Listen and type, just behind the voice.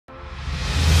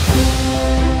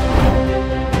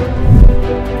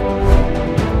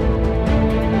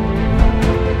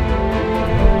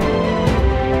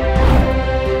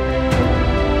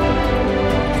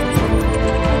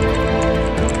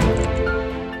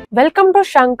Welcome to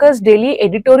Shankar's daily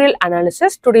editorial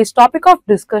analysis. Today's topic of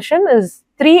discussion is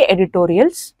 3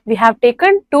 editorials. We have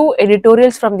taken 2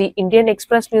 editorials from the Indian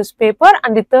Express newspaper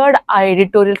and the third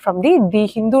editorial from the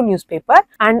Hindu newspaper.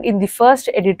 And in the first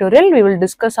editorial, we will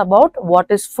discuss about what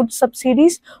is food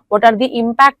subsidies, what are the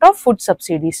impact of food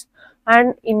subsidies.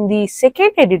 And in the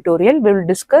second editorial, we will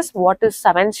discuss what is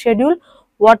 7th schedule,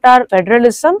 what are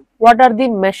federalism, what are the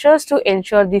measures to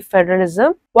ensure the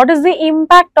federalism, what is the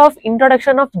impact of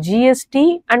introduction of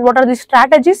GST, and what are the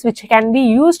strategies which can be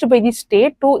used by the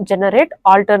state to generate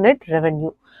alternate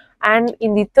revenue. And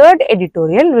in the third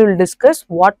editorial, we will discuss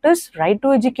what is Right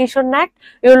to Education Act.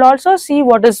 We will also see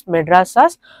what is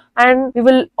Madrasas, and we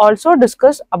will also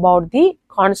discuss about the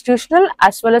constitutional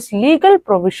as well as legal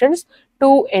provisions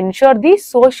to ensure the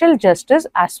social justice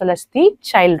as well as the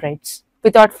child rights.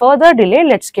 Without further delay,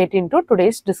 let's get into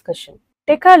today's discussion.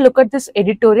 Take a look at this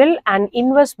editorial, an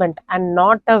investment and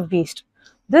not a waste.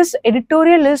 This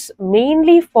editorial is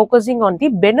mainly focusing on the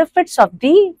benefits of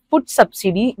the food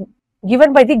subsidy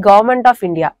given by the government of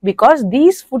India, because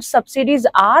these food subsidies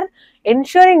are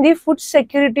ensuring the food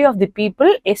security of the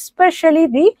people, especially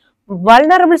the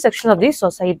vulnerable section of the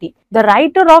society. The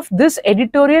writer of this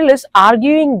editorial is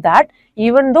arguing that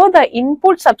even though the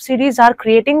input subsidies are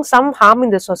creating some harm in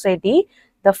the society,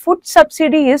 the food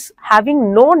subsidy is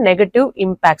having no negative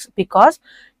impacts, because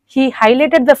he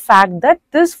highlighted the fact that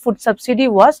this food subsidy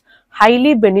was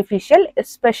highly beneficial,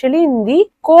 especially in the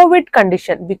COVID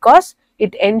condition, because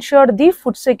it ensured the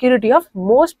food security of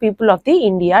most people of the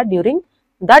India during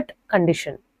that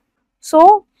condition.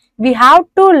 So, we have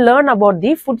to learn about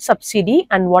the food subsidy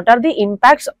and what are the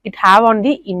impacts it have on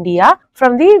the India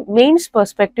from the mains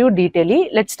perspective detailedly.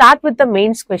 Let's start with the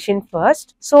mains question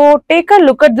first. So, take a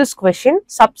look at this question.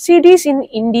 Subsidies in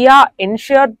India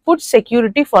ensure food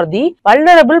security for the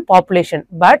vulnerable population,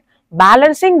 but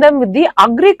balancing them with the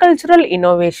agricultural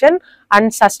innovation and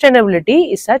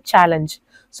sustainability is a challenge.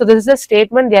 So, this is the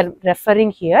statement they are referring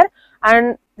here,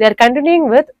 and they are continuing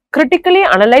with critically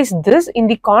analyze this in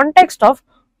the context of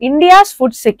India's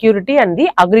food security and the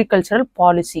agricultural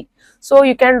policy. So,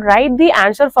 you can write the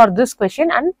answer for this question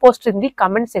and post in the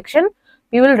comment section.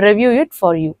 We will review it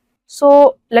for you.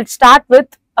 So, let's start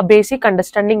with a basic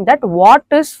understanding that what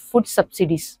is food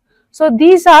subsidies. So,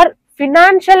 these are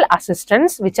financial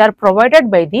assistance which are provided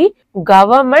by the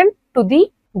government to the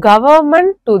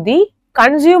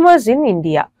consumers in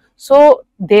India. So,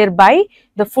 thereby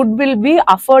the food will be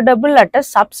affordable at a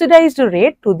subsidized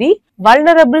rate to the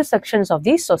vulnerable sections of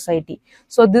the society.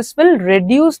 So, this will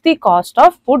reduce the cost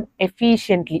of food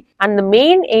efficiently, and the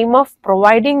main aim of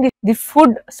providing the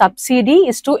food subsidy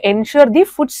is to ensure the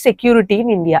food security in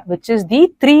India, which is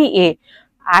the 3A: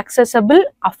 accessible,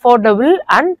 affordable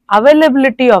and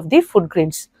availability of the food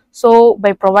grains. So,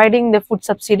 by providing the food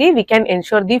subsidy, we can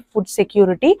ensure the food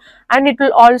security, and it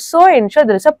will also ensure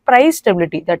there is a price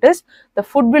stability. That is, the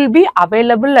food will be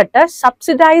available at a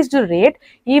subsidized rate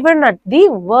even at the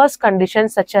worst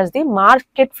conditions such as the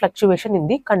market fluctuation in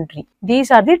the country.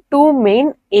 These are the two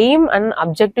main aim and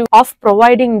objective of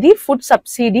providing the food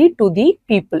subsidy to the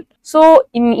people. So,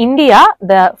 in India,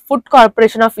 the Food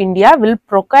Corporation of India will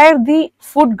procure the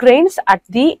food grains at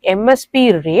the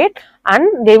MSP rate,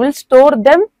 and they will store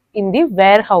them in the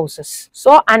warehouses.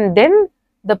 So, and then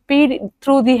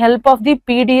through the help of the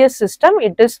PDS system,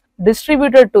 it is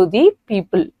distributed to the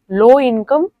people, low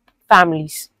income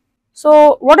families.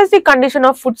 So, what is the condition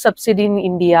of food subsidy in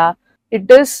India?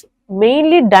 It is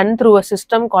mainly done through a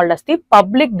system called as the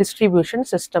public distribution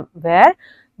system, where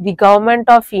the government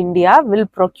of India will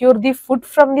procure the food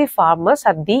from the farmers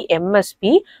at the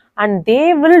MSP, and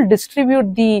they will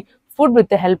distribute the food with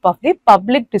the help of the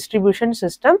public distribution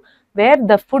system, where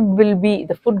the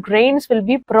food grains will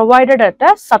be provided at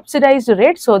a subsidized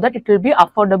rate so that it will be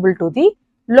affordable to the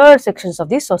lower sections of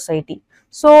the society.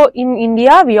 So, in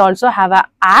India, we also have an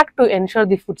act to ensure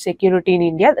the food security in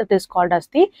India, that is called as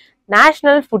the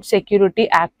National Food Security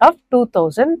Act of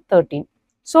 2013.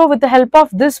 So, with the help of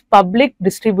this public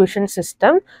distribution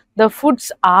system, the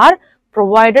foods are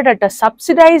provided at a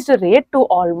subsidized rate to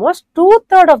almost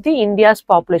 2/3 of the India's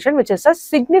population, which is a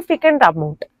significant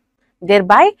amount.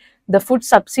 Thereby, the food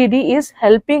subsidy is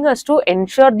helping us to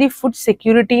ensure the food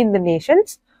security in the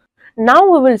nations. Now,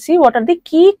 we will see what are the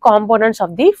key components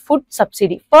of the food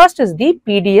subsidy. First is the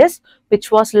PDS,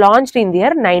 which was launched in the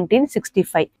year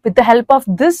 1965. With the help of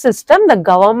this system, the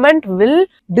government will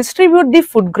distribute the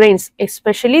food grains,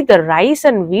 especially the rice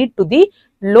and wheat, to the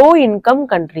low income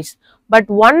countries. But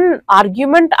one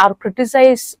argument or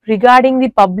criticize regarding the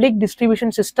public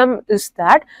distribution system is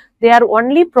that they are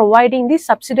only providing the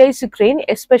subsidized grain,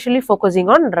 especially focusing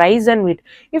on rice and wheat.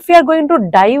 If we are going to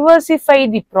diversify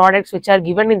the products which are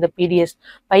given in the PDS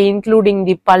by including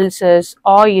the pulses,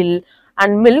 oil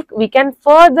and milk, we can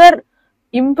further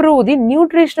improve the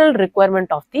nutritional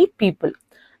requirement of the people.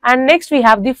 And next we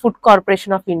have the Food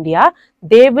Corporation of India.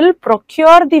 They will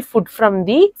procure the food from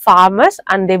the farmers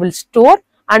and they will store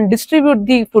and distribute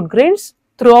the food grains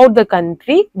throughout the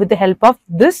country with the help of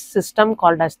this system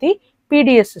called as the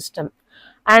PDS system.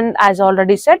 And as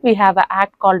already said, we have an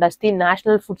act called as the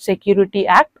National Food Security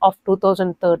Act of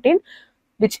 2013,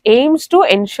 which aims to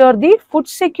ensure the food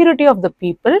security of the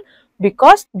people,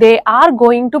 because they are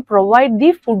going to provide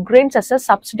the food grains as a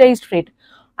subsidized rate.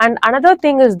 And another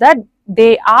thing is that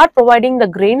they are providing the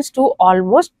grains to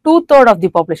almost 2/3 of the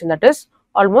population, that is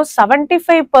almost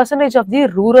 75% of the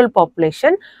rural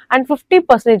population and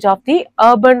 50% of the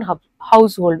urban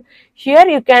household. Here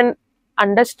you can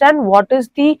understand what is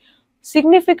the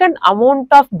significant amount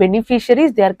of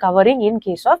beneficiaries they are covering in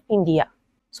case of India.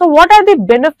 So what are the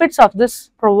benefits of this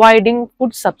providing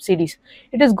food subsidies?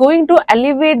 It is going to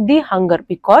alleviate the hunger,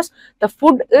 because the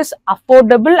food is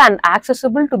affordable and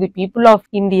accessible to the people of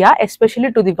India,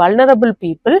 especially to the vulnerable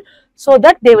people, so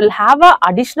that they will have an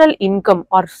additional income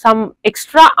or some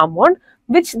extra amount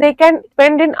which they can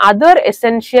spend in other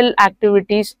essential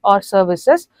activities or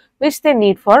services which they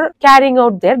need for carrying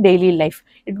out their daily life.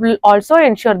 It will also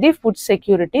ensure the food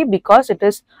security because it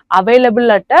is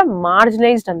available at a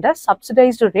marginalized and a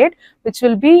subsidized rate, which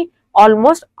will be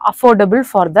almost affordable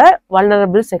for the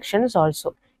vulnerable sections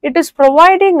also. It is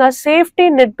providing a safety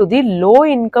net to the low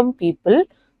income people,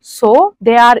 so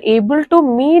they are able to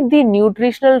meet the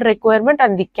nutritional requirement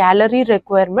and the calorie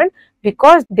requirement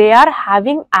because they are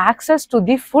having access to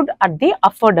the food at the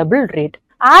affordable rate.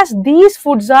 As these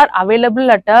foods are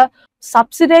available at a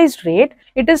subsidized rate,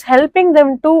 it is helping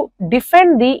them to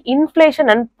defend the inflation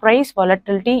and price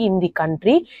volatility in the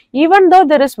country. Even though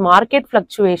there is market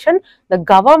fluctuation, the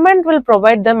government will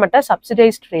provide them at a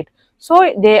subsidized rate.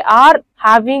 So they are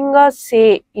having a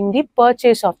say in the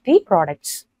purchase of the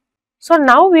products. So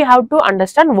now we have to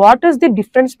understand what is the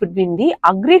difference between the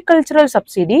agricultural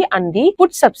subsidy and the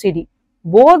food subsidy.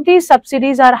 Both these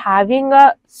subsidies are having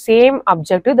a same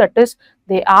objective, that is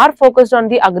they are focused on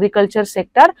the agriculture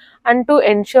sector and to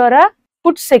ensure a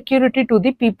food security to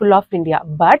the people of India.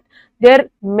 But their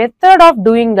method of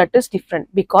doing that is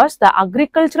different, because the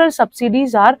agricultural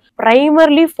subsidies are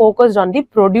primarily focused on the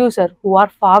producer who are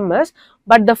farmers,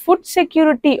 but the food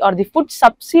security or the food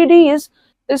subsidy is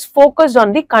focused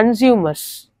on the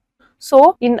consumers.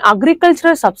 So in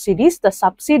agricultural subsidies, the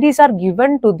subsidies are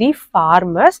given to the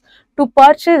farmers to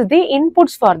purchase the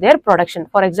inputs for their production.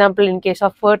 For example, in case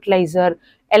of fertilizer,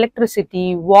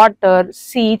 electricity, water,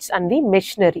 seeds and the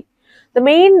machinery. The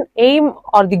main aim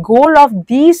or the goal of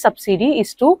these subsidy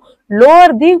is to lower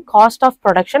the cost of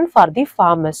production for the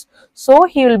farmers. So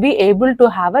he will be able to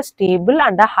have a stable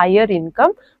and a higher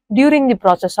income during the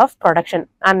process of production.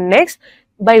 And next,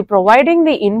 by providing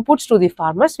the inputs to the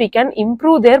farmers, we can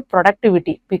improve their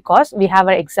productivity, because we have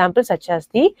an example such as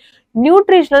the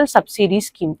nutritional subsidy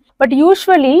scheme. But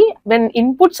usually when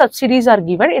input subsidies are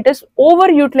given, it is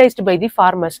overutilized by the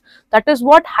farmers. That is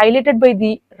what highlighted by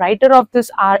the writer of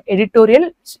this editorial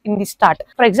in the start.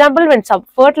 For example, when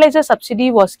fertilizer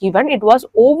subsidy was given, it was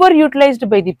overutilized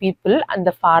by the people and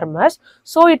the farmers.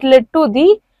 So it led to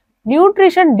the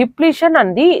nutrition depletion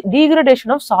and the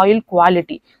degradation of soil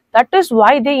quality. That is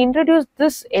why they introduced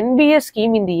this NBS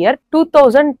scheme in the year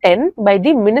 2010 by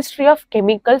the Ministry of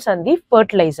Chemicals and the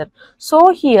Fertilizer. So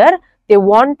here they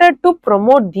wanted to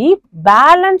promote the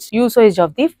balanced usage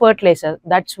of the fertilizer.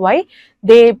 That's why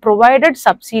they provided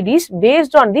subsidies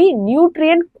based on the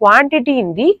nutrient quantity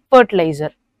in the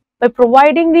fertilizer. By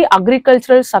providing the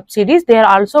agricultural subsidies, they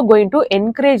are also going to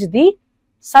encourage the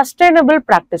sustainable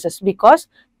practices, because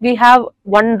we have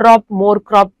one drop more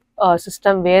crop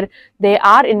system where they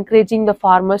are encouraging the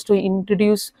farmers to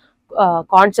introduce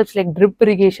concepts like drip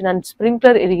irrigation and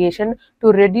sprinkler irrigation to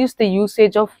reduce the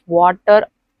usage of water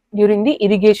during the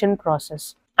irrigation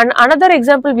process. And another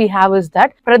example we have is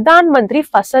that Pradhan Mantri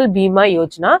Fasal Bima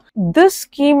Yojana. This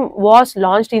scheme was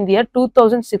launched in the year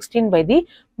 2016 by the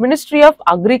Ministry of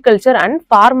Agriculture and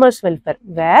Farmers Welfare,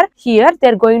 where here they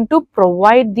are going to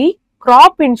provide the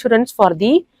crop insurance for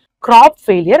the crop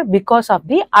failure because of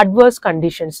the adverse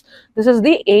conditions. This is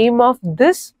the aim of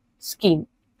this scheme.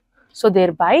 So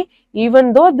thereby,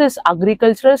 even though this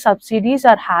agricultural subsidies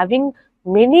are having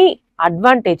many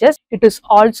advantages, it is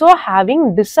also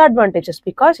having disadvantages,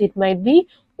 because it might be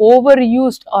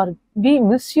overused or be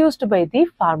misused by the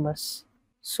farmers.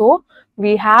 So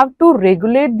we have to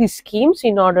regulate the schemes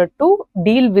in order to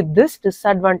deal with these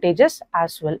disadvantages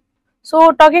as well.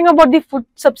 So talking about the food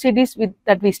subsidies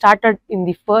that we started in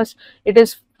the first, it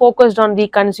is focused on the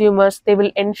consumers. They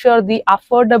will ensure the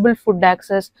affordable food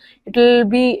access. It will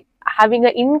be having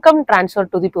an income transfer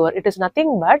to the poor. It is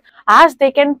nothing but as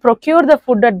they can procure the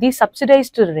food at the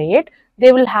subsidized rate,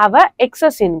 they will have a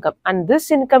excess income, and this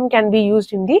income can be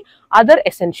used in the other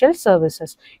essential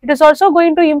services. It is also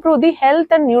going to improve the health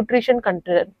and nutrition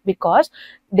content because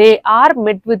they are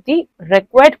met with the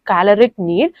required caloric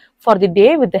need for the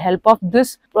day with the help of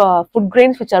this food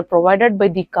grains which are provided by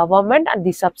the government at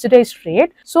the subsidized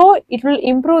rate. So it will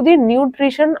improve the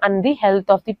nutrition and the health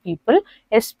of the people,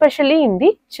 especially in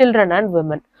the children and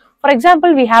women. For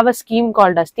example, we have a scheme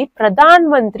called as the Pradhan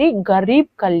Mantri Garib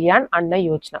Kalyan Anna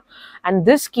Yojana, and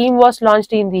this scheme was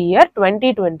launched in the year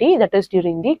 2020, that is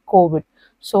during the COVID.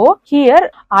 So here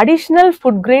additional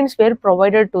food grains were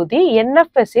provided to the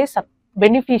NFSA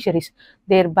beneficiaries.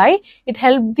 Thereby it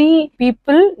helped the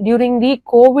people during the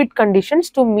COVID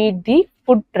conditions to meet the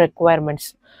food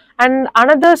requirements. And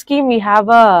another scheme, we have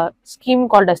a scheme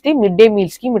called as the midday meal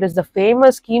scheme. It is the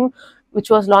famous scheme which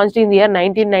was launched in the year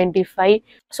 1995.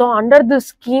 So under this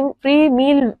scheme, free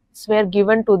meals were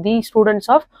given to the students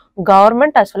of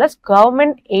government as well as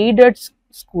government aided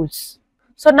schools.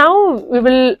 So now we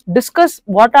will discuss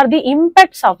what are the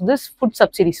impacts of this food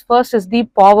subsidies. First is the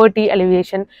poverty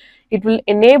alleviation. It will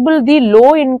enable the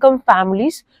low income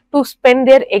families to spend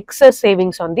their excess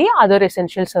savings on the other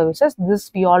essential services.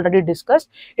 This we already discussed.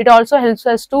 It also helps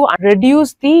us to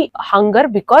reduce the hunger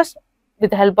because with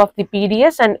the help of the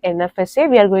PDS and NFSA,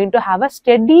 we are going to have a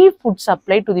steady food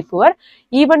supply to the poor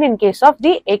even in case of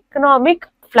the economic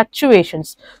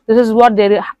fluctuations. This is what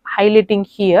they are highlighting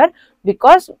here,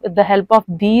 because with the help of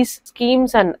these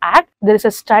schemes and act, there is a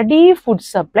steady food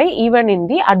supply even in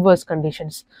the adverse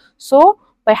conditions. So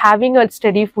by having a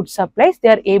steady food supplies, they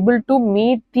are able to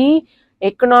meet the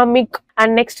economic.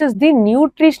 And next is the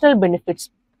nutritional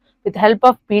benefits. With the help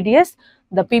of PDS,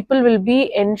 the people will be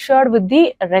ensured with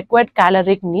the required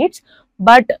caloric needs,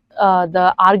 but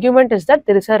the argument is that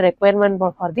there is a requirement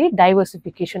for the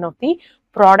diversification of the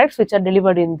products which are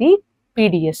delivered in the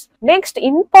PDS. Next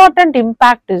important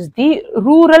impact is the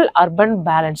rural-urban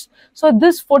balance. So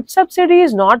this food subsidy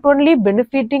is not only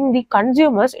benefiting the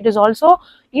consumers, it is also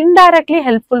indirectly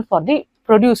helpful for the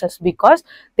producers because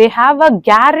they have a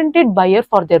guaranteed buyer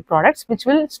for their products, which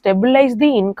will stabilize the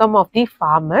income of the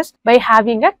farmers by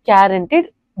having a guaranteed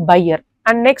buyer.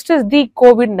 And next is the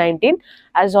COVID-19.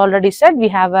 As already said, we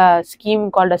have a scheme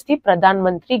called as the Pradhan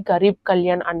Mantri Garib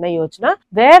Kalyan Anna Yojana,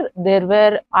 where there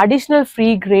were additional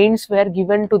free grains were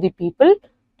given to the people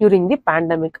during the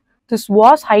pandemic. This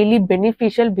was highly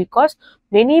beneficial because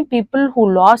many people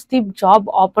who lost the job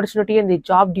opportunity and the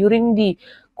job during the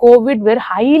COVID were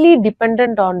highly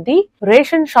dependent on the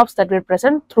ration shops that were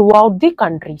present throughout the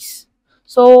countries.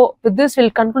 So with this,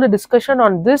 we'll conclude the discussion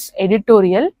on this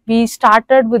editorial. We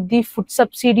started with the food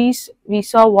subsidies. We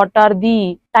saw what are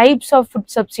the types of food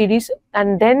subsidies,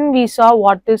 and then we saw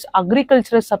what is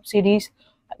agricultural subsidies.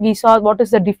 We saw what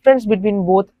is the difference between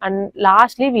both, and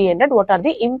lastly we ended what are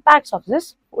the impacts of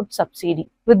this food subsidy.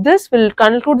 With this, we'll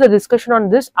conclude the discussion on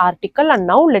this article, and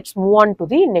now let's move on to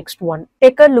the next one.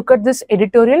 Take a look at this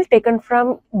editorial taken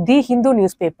from the Hindu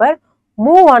newspaper.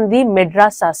 Move on the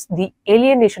Madrasas, the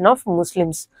alienation of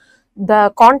Muslims.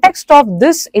 The context of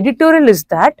this editorial is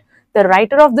that the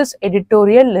writer of this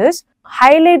editorial is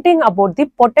highlighting about the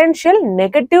potential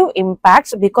negative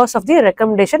impacts because of the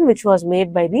recommendation which was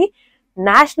made by the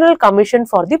National Commission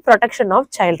for the Protection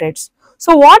of Child Rights.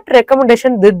 So what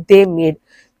recommendation did they made?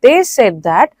 They said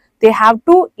that they have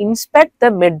to inspect the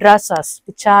madrasas,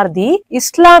 which are the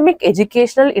Islamic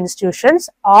educational institutions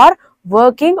or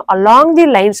working along the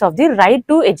lines of the Right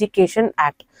to Education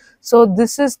Act. So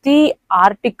this is the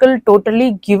article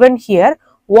totally given here.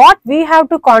 What we have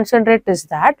to concentrate is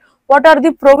that what are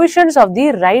the provisions of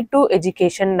the Right to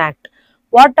Education Act?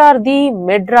 What are the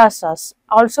madrasas?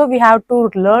 Also we have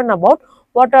to learn about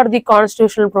what are the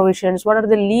constitutional provisions, what are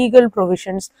the legal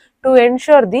provisions to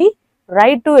ensure the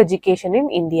right to education in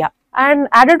India. And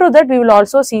added to that, we will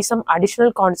also see some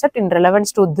additional concept in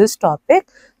relevance to this topic.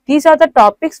 These are the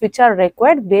topics which are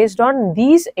required based on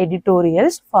these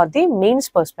editorials for the mains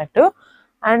perspective.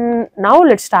 And now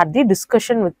let's start the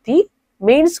discussion with the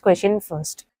mains question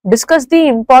first. Discuss the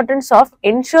importance of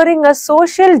ensuring a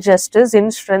social justice in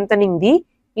strengthening the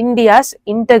India's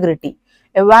integrity.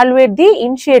 Evaluate the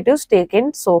initiatives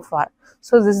taken so far.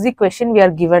 So this is the question we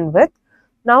are given with.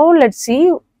 Now let's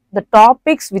see the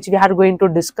topics which we are going to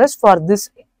discuss for this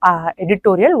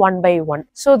editorial one by one.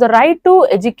 So the Right to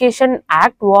Education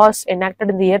Act was enacted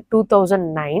in the year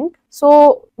 2009.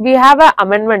 So we have an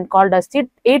amendment called as the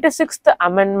 86th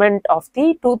Amendment of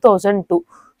the 2002.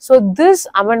 So this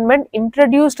amendment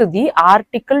introduced the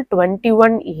Article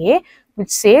 21A, which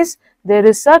says there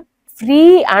is a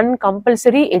free and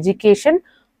compulsory education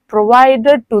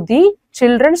provided to the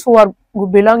children who are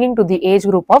belonging to the age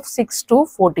group of 6 to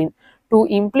 14. To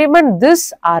implement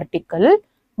this article,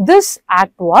 this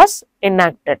act was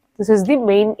enacted. This is the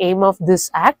main aim of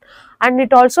this act, and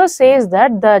it also says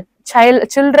that the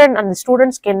children and the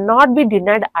students cannot be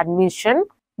denied admission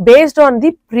based on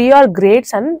the prior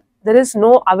grades, and there is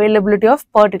no availability of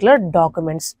particular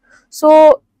documents.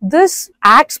 So this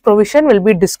act's provision will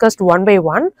be discussed one by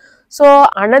one. So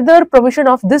another provision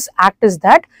of this act is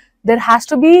that there has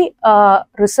to be a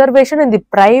reservation in the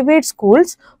private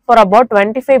schools for about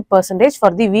 25%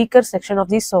 for the weaker section of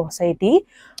the society,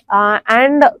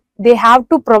 and they have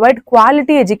to provide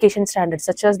quality education standards,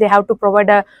 such as they have to provide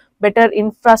a better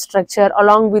infrastructure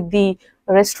along with the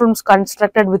restrooms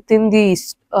constructed within the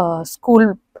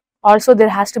school. Also, there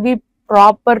has to be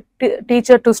proper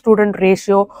teacher to student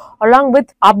ratio along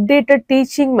with updated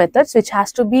teaching methods, which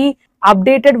has to be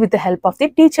updated with the help of the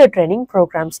teacher training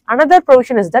programs. Another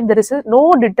provision is that there is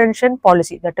no detention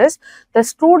policy, that is, the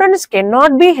students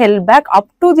cannot be held back up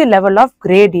to the level of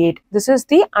grade 8. This is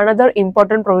the another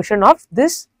important provision of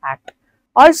this act.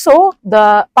 Also,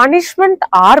 the punishment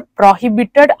are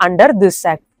prohibited under this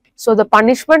act. So the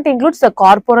punishment includes the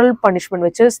corporal punishment,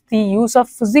 which is the use of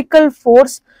physical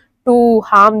force to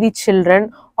harm the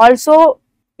children. Also,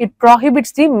 it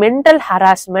prohibits the mental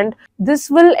harassment.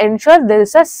 This will ensure there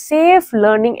is a safe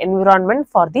learning environment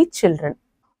for the children.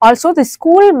 Also, the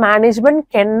school management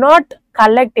cannot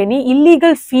collect any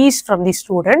illegal fees from the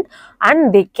student,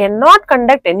 and they cannot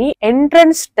conduct any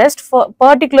entrance test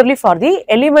particularly for the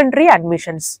elementary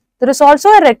admissions. There is also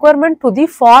a requirement to the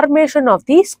formation of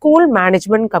the school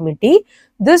management committee.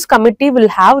 This committee will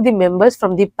have the members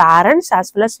from the parents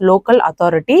as well as local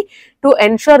authority to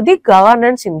ensure the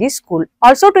governance in the school.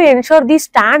 Also, to ensure the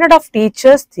standard of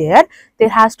teachers there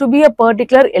has to be a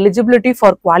particular eligibility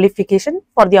for qualification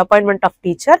for the appointment of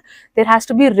teacher. There has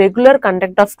to be regular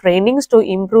conduct of trainings to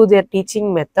improve their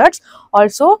teaching methods.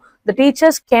 Also, the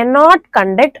teachers cannot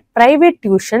conduct private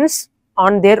tuitions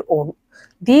on their own.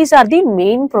 These are the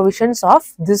main provisions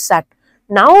of this act.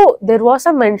 Now, there was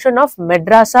a mention of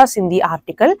madrasas in the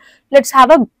article. Let's have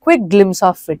a quick glimpse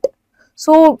of it.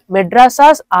 So,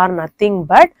 madrasas are nothing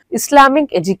but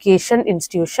Islamic education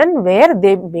institution where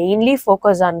they mainly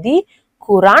focus on the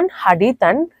Quran, Hadith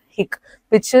and Fiqh,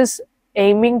 which is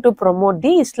aiming to promote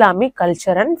the Islamic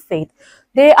culture and faith.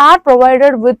 They are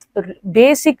provided with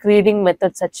basic reading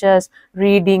methods such as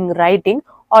reading, writing.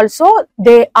 Also,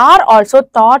 they are also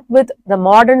taught with the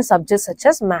modern subjects such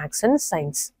as maths and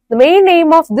science. The main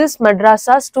aim of this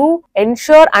madrasas is to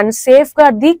ensure and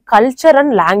safeguard the culture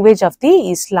and language of the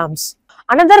Islams.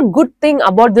 Another good thing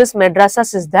about this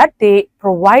madrasas is that they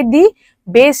provide the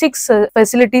basic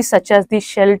facilities such as the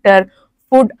shelter,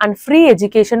 food and free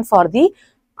education for the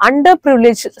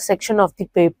underprivileged section of the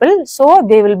people. So,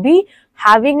 they will be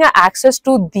having access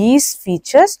to these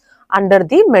features under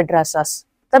the madrasas.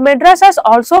 The madrasas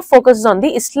also focuses on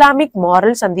the Islamic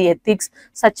morals and the ethics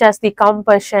such as the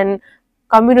compassion,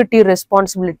 community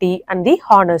responsibility and the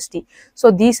honesty.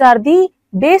 So these are the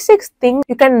basic things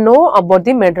you can know about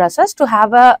the madrasas to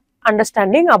have a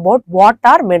understanding about what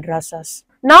are madrasas.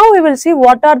 Now we will see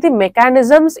what are the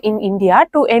mechanisms in India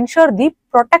to ensure the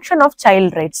protection of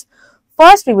child rights.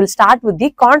 First, we will start with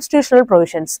the constitutional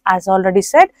provisions. As already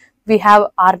said, we have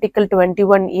Article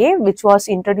 21A, which was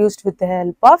introduced with the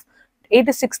help of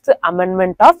 86th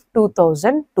Amendment of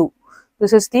 2002.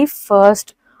 This is the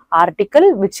first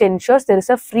article which ensures there is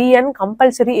a free and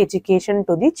compulsory education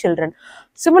to the children.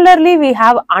 Similarly, we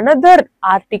have another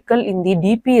article in the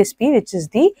DPSP, which is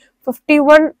the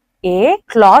 51A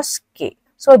clause K.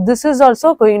 So this is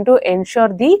also going to ensure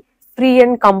the free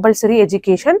and compulsory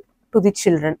education to the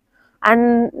children.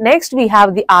 And next we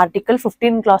have the Article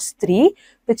 15 clause 3,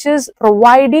 which is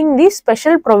providing the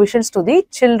special provisions to the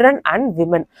children and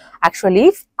women.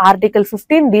 Actually, Article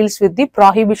 15 deals with the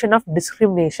prohibition of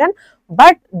discrimination,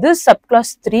 but this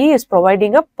subclause 3 is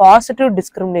providing a positive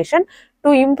discrimination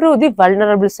to improve the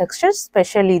vulnerable sections,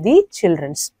 especially the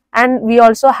children's. And we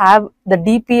also have the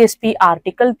DPSP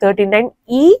Article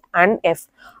 39E and F.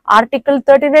 Article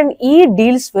 39E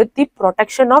deals with the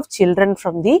protection of children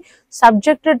from the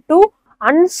subjected to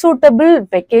unsuitable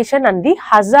vacation and the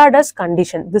hazardous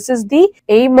condition. This is the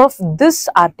aim of this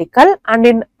article, and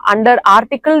in under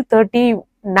Article 30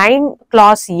 9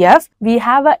 clause F, we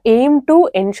have a aim to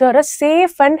ensure a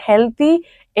safe and healthy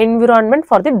environment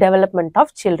for the development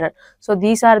of children. So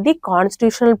these are the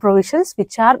constitutional provisions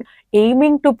which are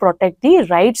aiming to protect the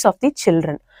rights of the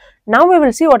children. Now we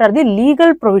will see what are the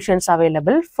legal provisions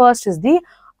available. First is the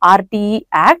RTE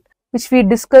Act, which we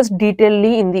discussed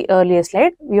detailedly in the earlier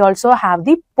slide. We also have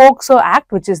the POCSO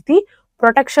Act, which is the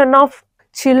Protection of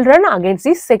Children Against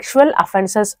the Sexual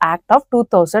Offences Act of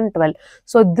 2012.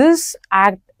 So this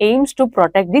act aims to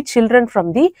protect the children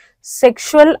from the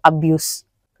sexual abuse.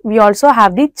 We also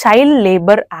have the Child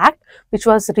Labour Act, which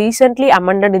was recently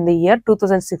amended in the year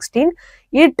 2016.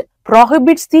 It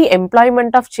prohibits the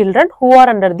employment of children who are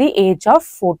under the age of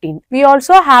 14. We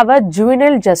also have a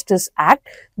Juvenile Justice Act.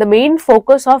 The main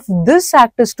focus of this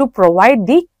act is to provide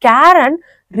the care and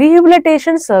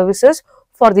rehabilitation services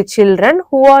for the children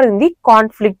who are in the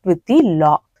conflict with the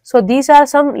law. So these are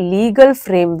some legal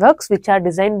frameworks which are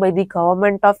designed by the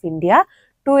Government of India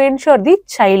to ensure the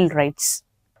child rights.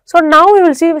 So now we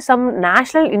will see some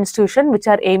national institutions which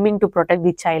are aiming to protect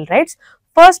the child rights.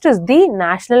 First is the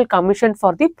National Commission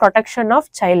for the Protection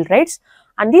of Child Rights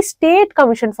and the State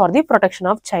Commission for the Protection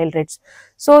of Child Rights.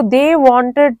 So they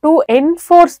wanted to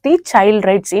enforce the child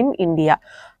rights in India.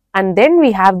 And then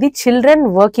we have the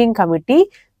Children Working Committee.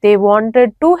 They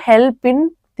wanted to help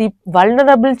in the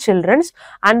vulnerable children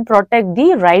and protect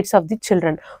the rights of the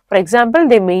children. For example,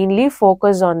 they mainly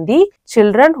focus on the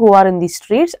children who are in the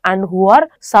streets and who are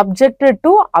subjected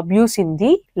to abuse in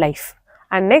the life.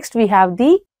 And next we have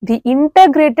the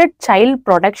Integrated Child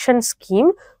Protection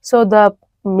Scheme. So the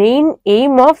main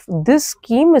aim of this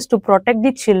scheme is to protect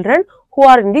the children who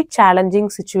are in the challenging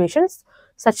situations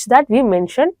such that we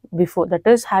mentioned before, that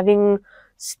is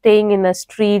staying in the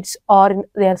streets or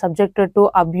they are subjected to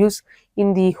abuse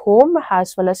in the home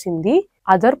as well as in the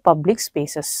other public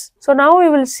spaces. So now we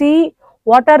will see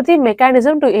what are the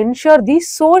mechanisms to ensure the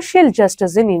social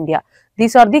justice in India.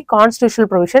 These are the constitutional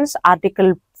provisions.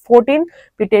 Article 14,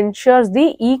 which ensures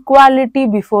the equality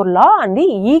before law and the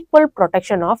equal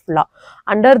protection of law.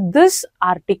 Under this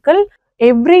article,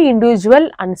 every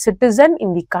individual and citizen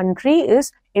in the country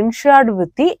is ensured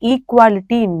with the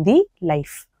equality in the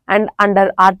life. And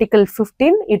under Article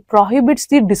 15, it prohibits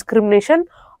the discrimination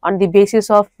on the basis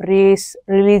of race,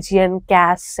 religion,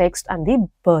 caste, sex and the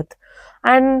birth.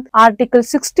 And Article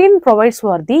 16 provides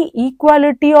for the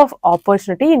equality of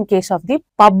opportunity in case of the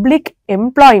public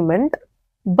employment,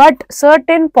 but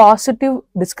certain positive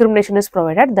discrimination is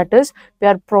provided, that is, we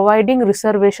are providing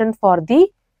reservation for the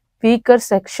weaker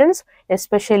sections,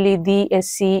 especially the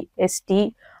SC,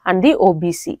 ST and the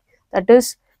OBC. That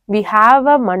is, we have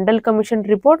a Mandal Commission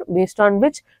report based on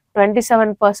which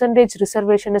 27%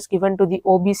 reservation is given to the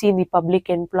OBC in the public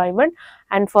employment,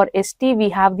 and for ST we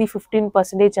have the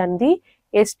 15% and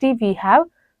the ST we have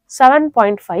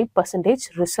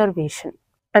 7.5% reservation.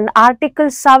 And Article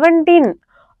 17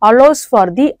 allows for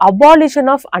the abolition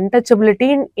of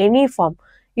untouchability in any form.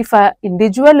 If an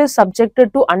individual is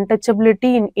subjected to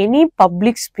untouchability in any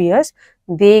public spheres,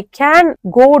 they can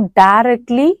go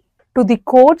directly to the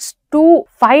courts to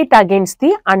fight against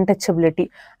the untouchability.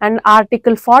 And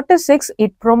Article 46,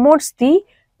 it promotes the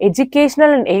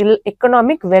educational and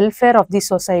economic welfare of the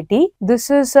society. This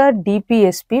is a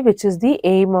DPSP, which is the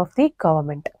aim of the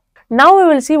government. Now we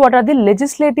will see what are the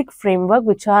legislative framework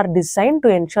which are designed to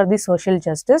ensure the social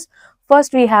justice.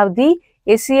 First we have the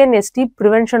SC and ST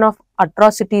Prevention of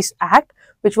Atrocities Act,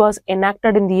 which was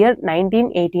enacted in the year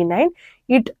 1989.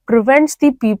 It prevents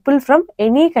the people from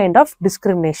any kind of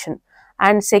discrimination.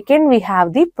 And second, we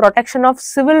have the Protection of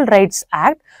Civil Rights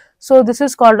Act. So this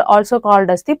is also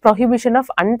called as the Prohibition of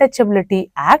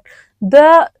Untouchability Act.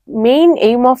 The main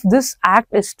aim of this act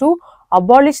is to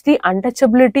abolish the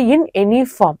untouchability in any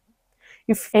form.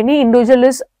 If any individual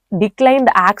is declined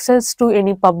access to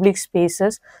any public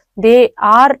spaces, they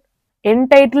are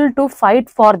entitled to fight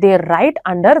for their right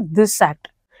under this act.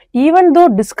 Even though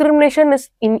discrimination is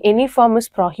in any form is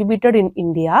prohibited in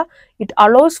India, it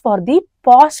allows for the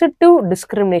positive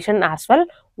discrimination as well.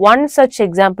 One such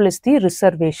example is the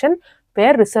reservation,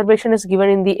 where reservation is given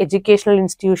in the educational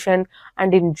institution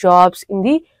and in jobs in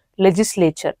the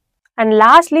legislature. And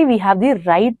lastly, we have the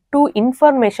Right to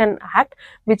Information Act,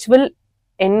 which will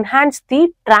enhance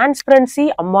the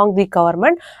transparency among the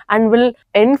government and will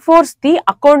enforce the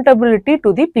accountability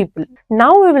to the people.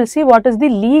 Now we will see what is the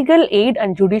legal aid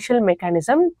and judicial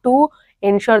mechanism to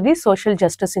ensure the social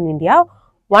justice in India.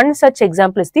 One such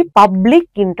example is the public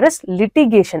interest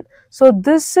litigation. So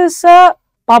this is a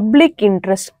public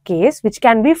interest case which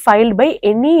can be filed by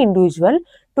any individual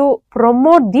to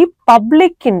promote the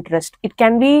public interest. It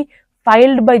can be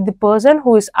filed by the person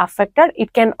who is affected.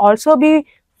 It can also be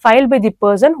filed by the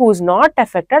person who is not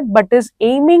affected but is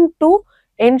aiming to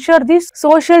ensure this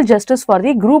social justice for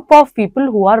the group of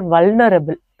people who are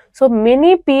vulnerable. So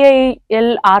many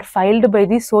PIL are filed by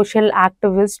the social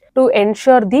activists to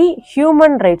ensure the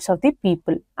human rights of the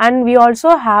people. And we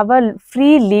also have a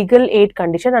free legal aid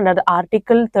condition under the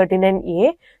Article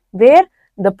 39A, where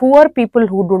the poor people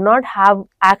who do not have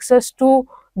access to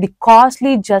the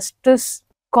costly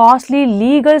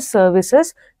legal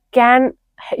services can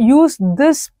use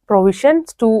this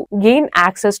provisions to gain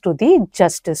access to the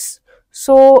justice.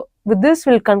 So with this,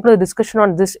 we'll conclude the discussion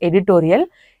on this editorial.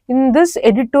 In this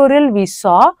editorial, we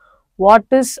saw what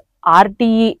is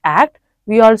RTE Act.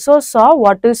 We also saw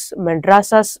what is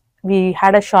Madrasas. We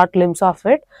had a short glimpse of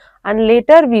it. And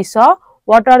later we saw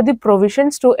what are the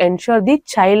provisions to ensure the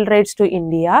child rights to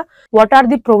India. What are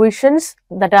the provisions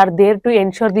that are there to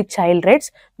ensure the child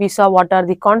rights. We saw what are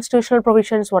the constitutional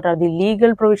provisions, what are the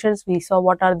legal provisions. We saw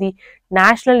what are the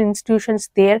national institutions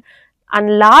there.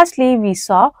 And lastly, we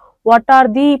saw what are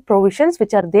the provisions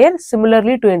which are there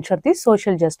similarly to ensure the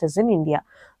social justice in India.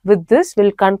 With this,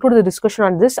 we'll conclude the discussion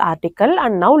on this article,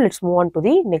 and now let's move on to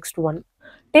the next one.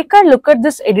 Take a look at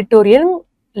this editorial,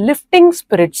 Lifting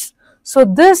Spirits. So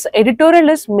this editorial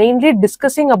is mainly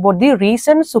discussing about the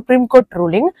recent Supreme Court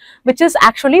ruling, which is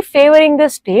actually favoring the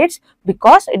states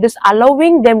because it is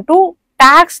allowing them to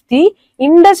tax the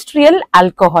industrial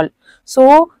alcohol.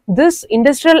 So this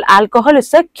industrial alcohol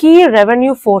is a key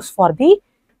revenue source for the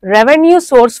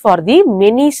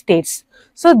many states.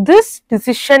 So this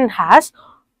decision has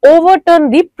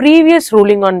overturned the previous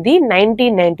ruling on the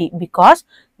 1990 because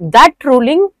that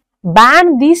ruling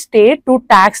banned the state to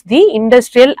tax the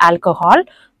industrial alcohol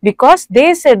because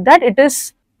they said that it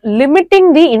is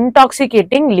limiting the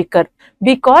intoxicating liquor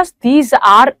because these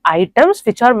are items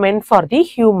which are meant for the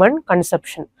human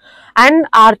consumption. And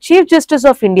our Chief Justice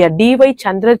of India, D.Y.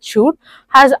 Chandrachud,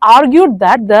 has argued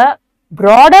that the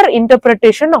broader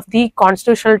interpretation of the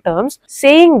constitutional terms,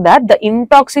 saying that the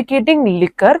intoxicating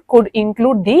liquor could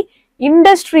include the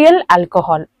industrial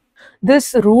alcohol.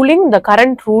 This ruling, the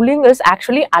current ruling, is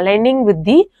actually aligning with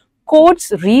the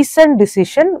court's recent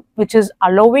decision, which is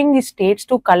allowing the states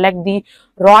to collect the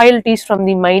royalties from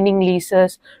the mining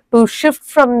leases, to shift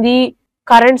from the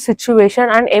current situation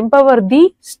and empower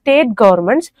the state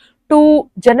governments to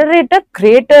generate a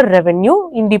greater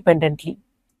revenue independently.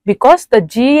 Because the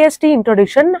GST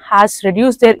introduction has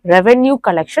reduced their revenue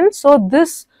collection, so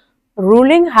this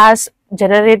ruling has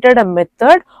generated a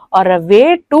method or a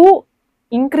way to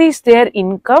increase their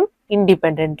income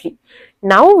independently.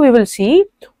 Now we will see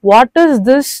what is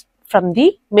this from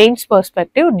the mains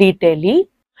perspective detailedly.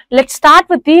 Let's start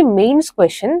with the mains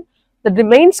question. The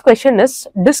mains question is,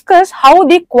 discuss how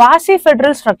the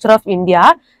quasi-federal structure of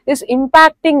India is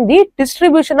impacting the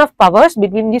distribution of powers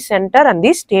between the center and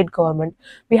the state government.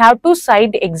 We have to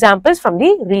cite examples from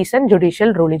the recent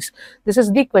judicial rulings. This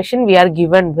is the question we are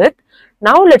given with.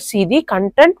 Now let's see the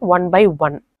content one by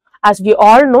one. As we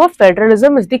all know,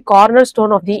 federalism is the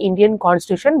cornerstone of the Indian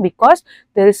constitution because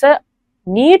there is a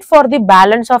need for the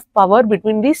balance of power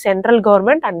between the central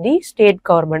government and the state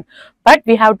government. But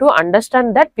we have to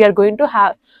understand that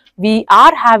we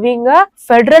are having a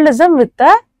federalism with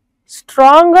a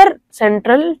stronger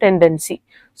central tendency.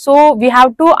 So we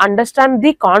have to understand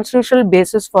the constitutional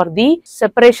basis for the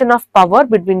separation of power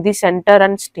between the center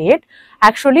and state.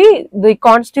 Actually, the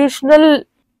constitutional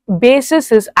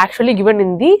basis is actually given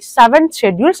in the 7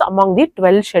 schedules among the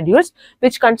 12 schedules,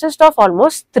 which consist of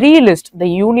almost 3 lists: the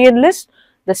union list,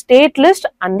 the state list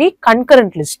and the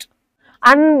concurrent list.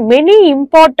 And many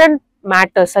important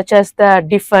matters such as the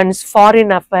defense,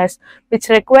 foreign affairs, which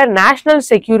require national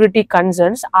security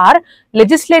concerns, are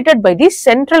legislated by the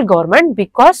central government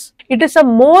because it is a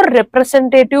more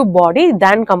representative body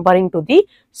than comparing to the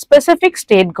specific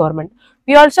state government.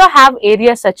 We also have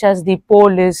areas such as the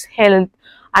police, health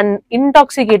and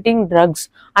intoxicating drugs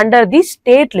under the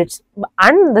state lists,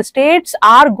 and the states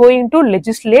are going to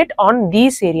legislate on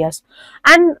these areas.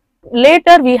 And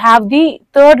later we have the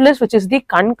third list, which is the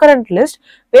concurrent list,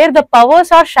 where the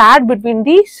powers are shared between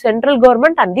the central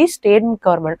government and the state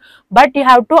government. But you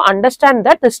have to understand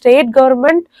that the state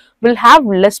government will have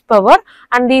less power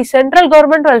and the central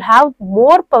government will have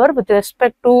more power with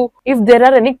respect to if there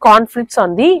are any conflicts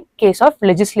on the case of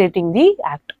legislating the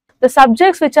act. The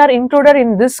subjects which are included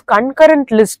in this concurrent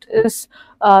list is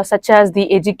such as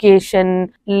the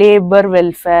education, labor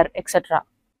welfare, etc.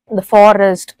 The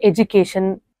forest,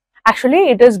 education. Actually,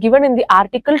 it is given in the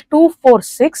Article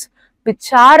 246,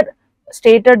 which are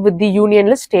stated with the union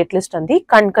list, state list and the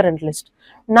concurrent list.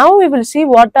 Now we will see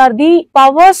what are the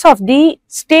powers of the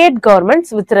state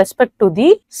governments with respect to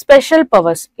the special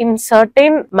powers. In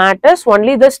certain matters,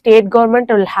 only the state government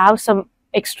will have some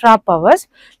extra powers.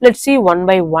 Let's see one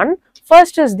by one.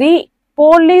 First is the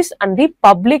police and the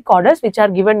public orders, which are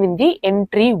given in the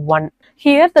entry 1.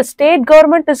 Here the state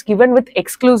government is given with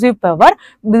exclusive power.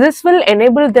 This will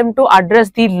enable them to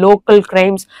address the local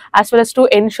crimes as well as to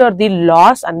ensure the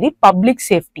laws and the public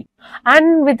safety.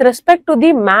 And with respect to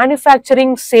the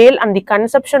manufacturing, sale and the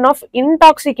consumption of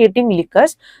intoxicating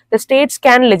liquors, the states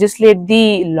can legislate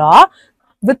the law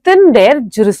within their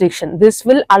jurisdiction. This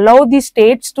will allow the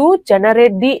states to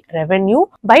generate the revenue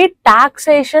by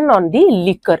taxation on the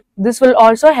liquor. This will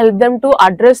also help them to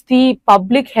address the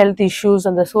public health issues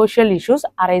and the social issues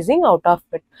arising out of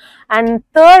it. And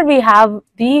third, we have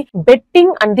the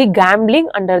betting and the gambling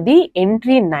under the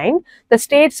entry 9. The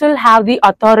states will have the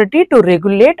authority to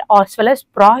regulate as well as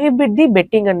prohibit the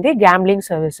betting and the gambling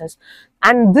services.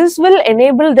 And this will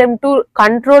enable them to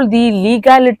control the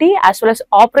legality as well as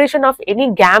operation of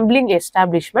any gambling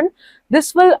establishment.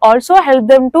 This will also help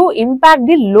them to impact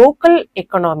the local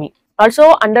economy.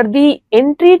 Also, under the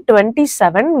entry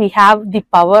 27, we have the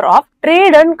power of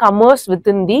trade and commerce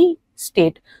within the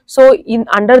state. So,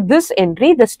 under this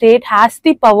entry, the state has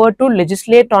the power to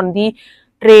legislate on the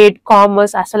trade,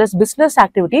 commerce as well as business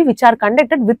activity which are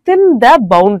conducted within the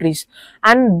boundaries,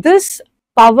 and this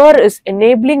power is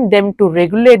enabling them to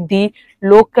regulate the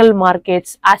local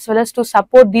markets as well as to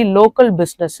support the local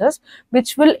businesses,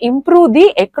 which will improve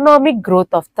the economic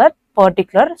growth of that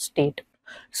particular state.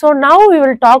 So now we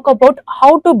will talk about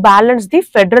how to balance the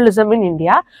federalism in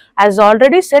India. As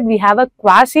already said, we have a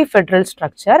quasi-federal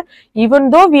structure. Even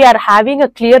though we are having a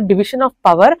clear division of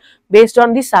power based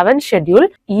on the 7th schedule,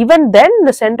 even then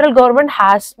the central government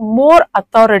has more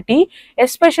authority,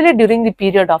 especially during the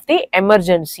period of the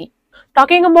emergency.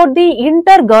 Talking about the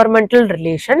intergovernmental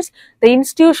relations, the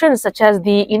institutions such as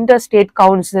the Interstate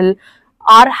Council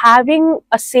are having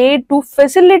a say to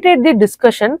facilitate the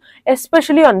discussion,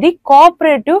 especially on the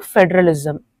cooperative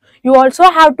federalism. You also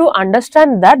have to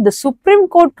understand that the Supreme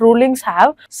Court rulings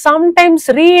have sometimes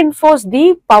reinforced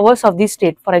the powers of the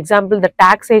state, for example, the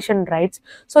taxation rights.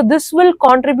 So, this will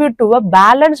contribute to a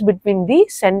balance between the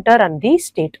center and the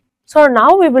state. So,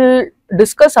 now we will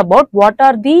discuss about what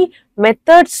are the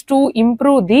methods to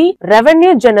improve the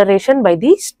revenue generation by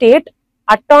the state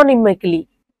autonomically.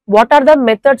 What are the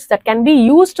methods that can be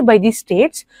used by the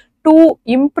states to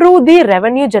improve the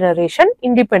revenue generation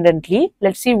independently?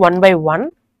 Let's see one by one.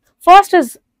 First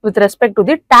is with respect to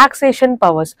the taxation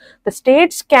powers. The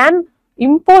states can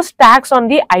impose tax on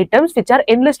the items which are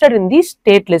enlisted in the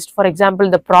state list. For example,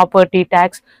 the property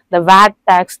tax, the VAT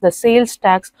tax, the sales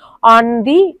tax, on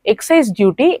the excise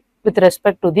duty with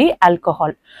respect to the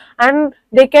alcohol. And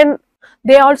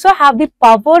they also have the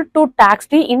power to tax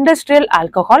the industrial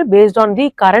alcohol based on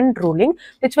the current ruling,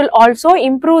 which will also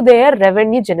improve their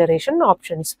revenue generation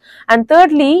options. And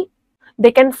thirdly,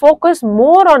 they can focus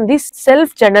more on the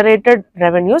self-generated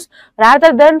revenues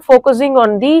rather than focusing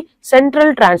on the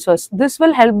central transfers. This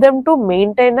will help them to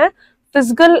maintain a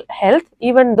fiscal health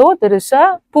even though there is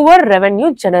a poor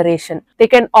revenue generation. They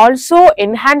can also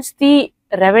enhance the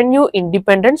revenue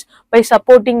independence by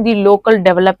supporting the local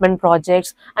development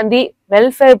projects and the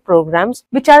welfare programs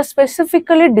which are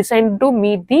specifically designed to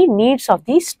meet the needs of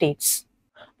the states.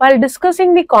 While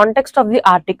discussing the context of the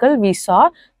article, we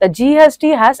saw the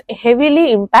GST has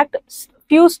heavily impacted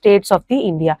few states of the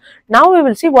India. Now we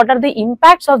will see what are the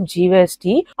impacts of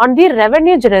GST on the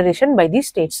revenue generation by the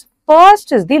states.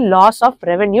 First is the loss of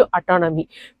revenue autonomy.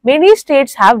 Many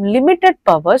states have limited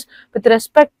powers with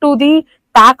respect to the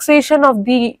taxation of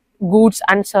the goods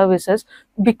and services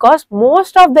because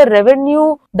most of the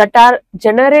revenue that are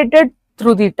generated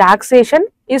through the taxation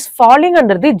is falling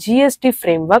under the GST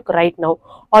framework right now.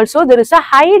 Also, there is a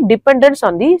high dependence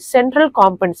on the central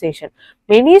compensation.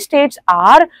 Many states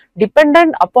are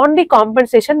dependent upon the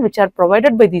compensation which are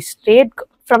provided by the state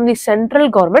from the central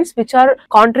governments, which are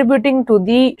contributing to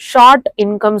the short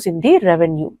incomes in the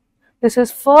revenue. This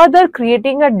is further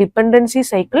creating a dependency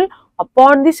cycle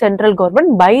upon the central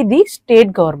government by the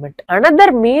state government.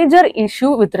 Another major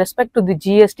issue with respect to the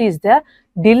GST is the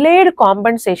delayed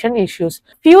compensation issues.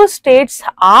 Few states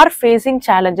are facing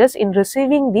challenges in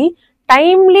receiving the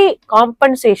timely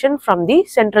compensation from the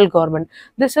central government.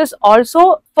 This is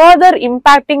also further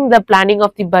impacting the planning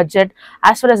of the budget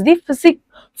as well as the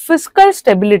fiscal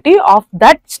stability of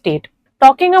that state.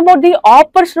 Talking about the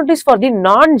opportunities for the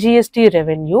non-GST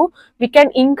revenue, we can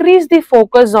increase the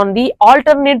focus on the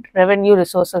alternate revenue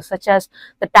resources such as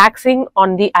the taxing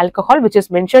on the alcohol, which is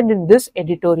mentioned in this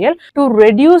editorial, to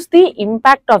reduce the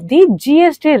impact of the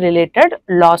GST related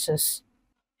losses.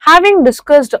 Having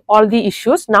discussed all the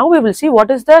issues, now we will see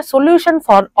what is the solution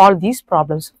for all these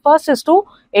problems. First is to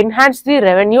enhance the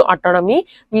revenue autonomy.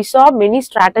 We saw many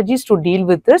strategies to deal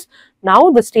with this.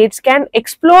 Now the states can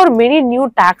explore many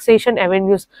new taxation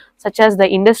avenues such as the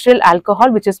industrial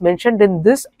alcohol, which is mentioned in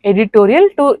this editorial,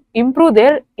 to improve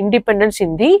their independence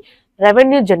in the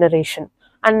revenue generation.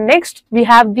 And next we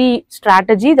have the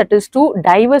strategy, that is to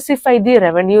diversify the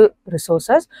revenue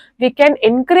resources. We can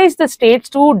encourage the states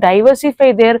to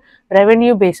diversify their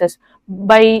revenue bases.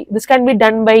 This can be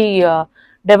done by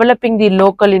developing the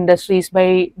local industries,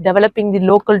 by developing the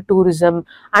local tourism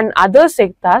and other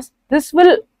sectors. This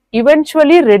will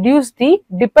eventually reduce the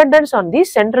dependence on the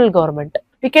central government.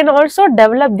 We can also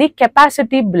develop the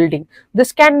capacity building.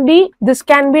 This can be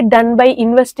done by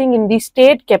investing in the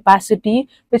state capacity,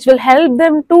 which will help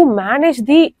them to manage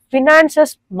the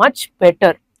finances much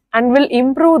better and will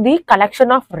improve the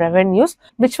collection of revenues,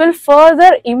 which will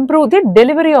further improve the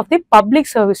delivery of the public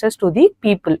services to the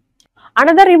people.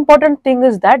 Another important thing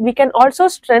is that we can also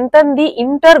strengthen the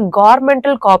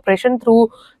intergovernmental cooperation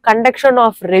through conduction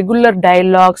of regular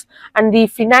dialogues and the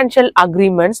financial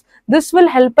agreements. This will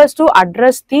help us to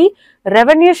address the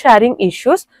revenue sharing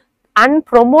issues and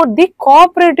promote the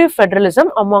cooperative federalism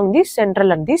among the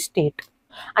central and the state.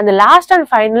 And the last and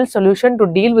final solution to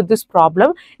deal with this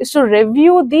problem is to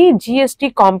review the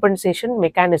GST compensation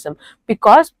mechanism,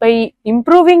 because by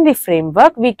improving the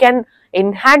framework, we can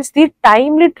enhance the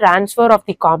timely transfer of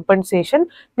the compensation,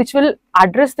 which will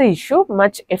address the issue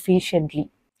much efficiently.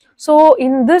 So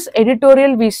in this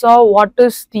editorial, we saw what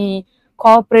is the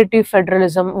cooperative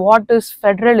federalism, what is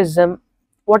federalism,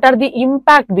 what are the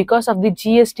impact because of the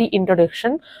GST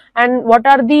introduction, and what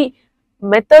are the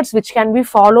methods which can be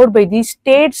followed by these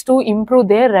states to improve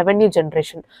their revenue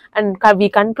generation. And we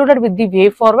concluded with the way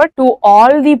forward to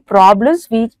all the problems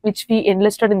which we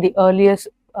enlisted in the earlier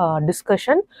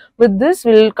discussion. With this,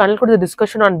 we will conclude the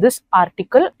discussion on this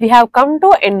article. We have come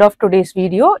to end of today's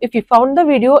video. If you found the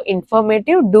video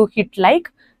informative, do hit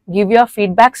like, give your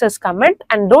feedbacks as comment,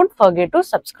 and don't forget to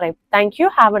subscribe. Thank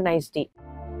you. Have a nice day.